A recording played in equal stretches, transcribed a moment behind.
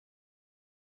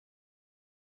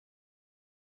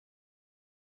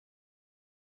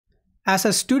As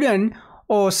a student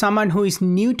or someone who is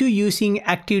new to using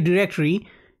Active Directory,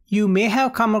 you may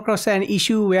have come across an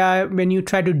issue where when you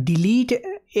try to delete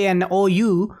an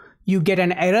OU, you get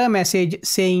an error message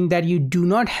saying that you do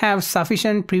not have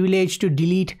sufficient privilege to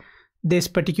delete this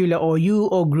particular OU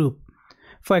or group.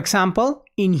 For example,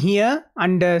 in here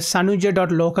under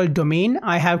sanuja.local domain,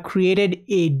 I have created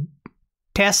a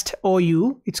test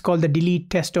OU. It's called the delete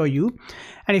test OU.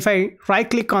 And if I right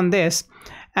click on this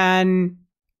and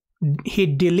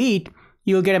hit delete,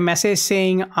 you'll get a message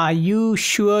saying, are you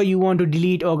sure you want to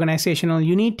delete organizational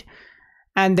unit?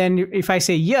 And then if I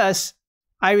say yes,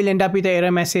 I will end up with an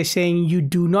error message saying you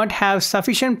do not have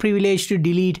sufficient privilege to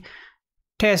delete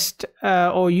test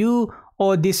OU,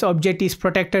 or this object is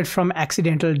protected from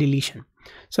accidental deletion.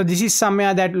 So this is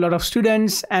somewhere that a lot of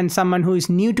students and someone who is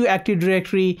new to Active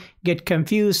Directory get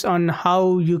confused on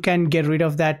how you can get rid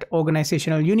of that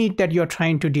organizational unit that you're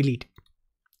trying to delete.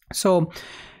 So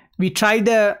we tried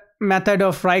the method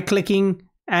of right clicking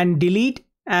and delete,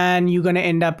 and you're going to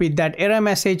end up with that error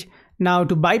message. Now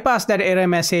to bypass that error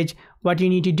message, what you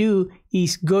need to do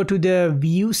is go to the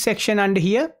view section under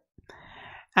here,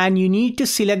 and you need to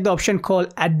select the option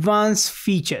called advanced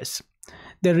features.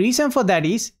 The reason for that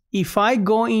is if I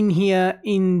go in here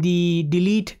in the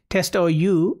delete test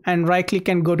OU and right click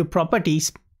and go to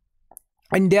properties,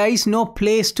 and there is no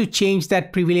place to change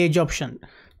that privilege option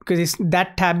because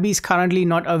that tab is currently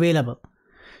not available.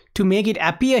 To make it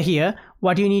appear here,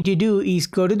 what you need to do is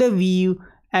go to the view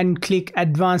and click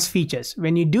advanced features.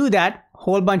 When you do that,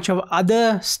 whole bunch of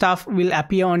other stuff will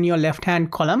appear on your left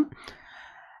hand column.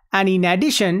 And in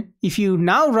addition, if you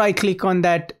now right click on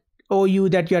that OU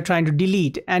that you're trying to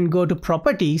delete and go to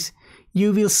properties,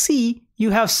 you will see you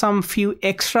have some few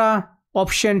extra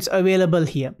options available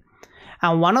here.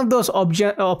 And one of those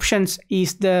options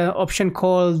is the option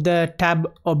called the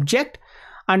tab object.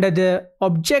 Under the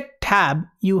object tab,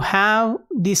 you have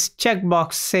this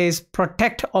checkbox says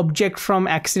protect object from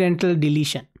accidental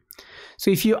deletion.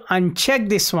 So if you uncheck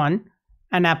this one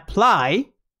and apply,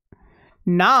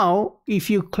 now if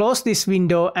you close this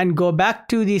window and go back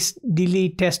to this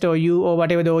delete test OU or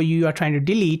whatever the OU you are trying to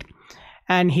delete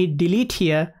and hit delete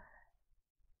here,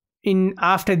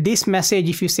 after this message,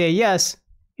 if you say yes,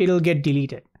 it'll get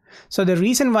deleted. So the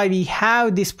reason why we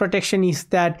have this protection is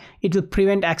that it will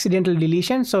prevent accidental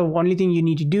deletion. So only thing you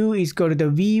need to do is go to the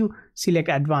view, select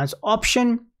advanced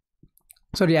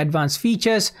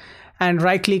features, and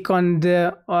right click on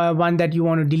the one that you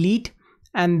want to delete,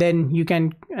 and then you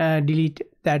can delete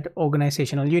that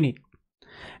organizational unit.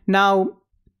 Now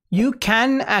you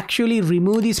can actually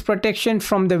remove this protection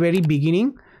from the very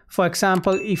beginning. For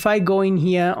example, if I go in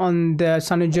here on the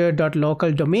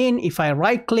sanuja.local domain, if I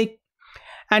right click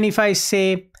and if I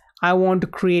say I want to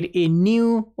create a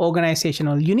new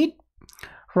organizational unit,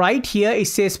 right here it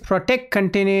says protect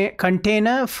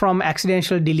container from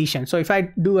accidental deletion. So if I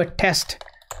do a test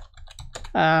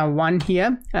one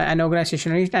here, an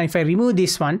organizational unit, and if I remove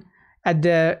this one at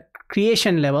the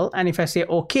creation level, and if I say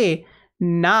okay,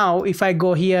 now if I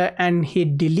go here and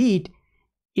hit delete,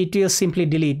 it will simply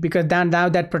delete because now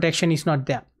that protection is not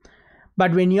there.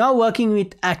 But when you are working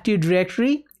with Active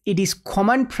Directory, it is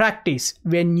common practice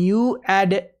when you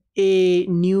add a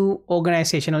new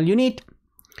organizational unit,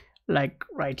 like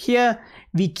right here,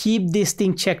 we keep this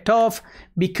thing checked off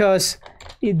because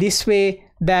this way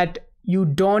that you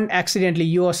don't accidentally,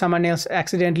 you or someone else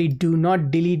accidentally do not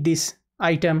delete this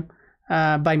item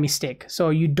by mistake. So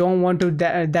you don't want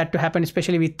that to happen,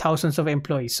 especially with thousands of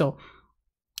employees. So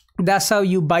that's how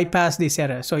you bypass this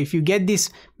error. So if you get this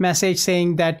message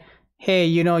saying that, hey,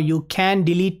 you can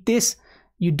delete this,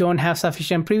 you don't have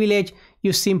sufficient privilege,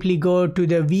 you simply go to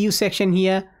the view section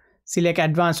here, select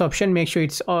advanced option, make sure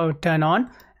it's turn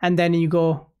on, and then you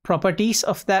go properties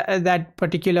of that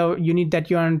particular unit that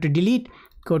you want to delete,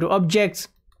 go to objects,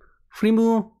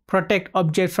 remove protect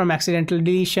object from accidental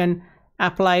deletion,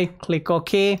 apply, click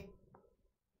OK,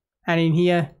 and in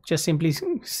here just simply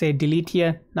say delete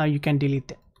here. Now you can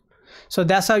delete it. So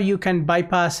that's how you can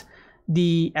bypass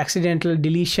the accidental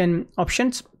deletion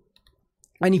options.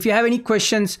 And if you have any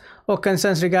questions or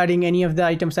concerns regarding any of the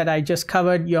items that I just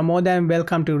covered, you're more than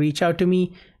welcome to reach out to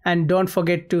me. And don't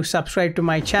forget to subscribe to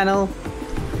my channel.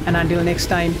 And until next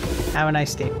time, have a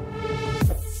nice day.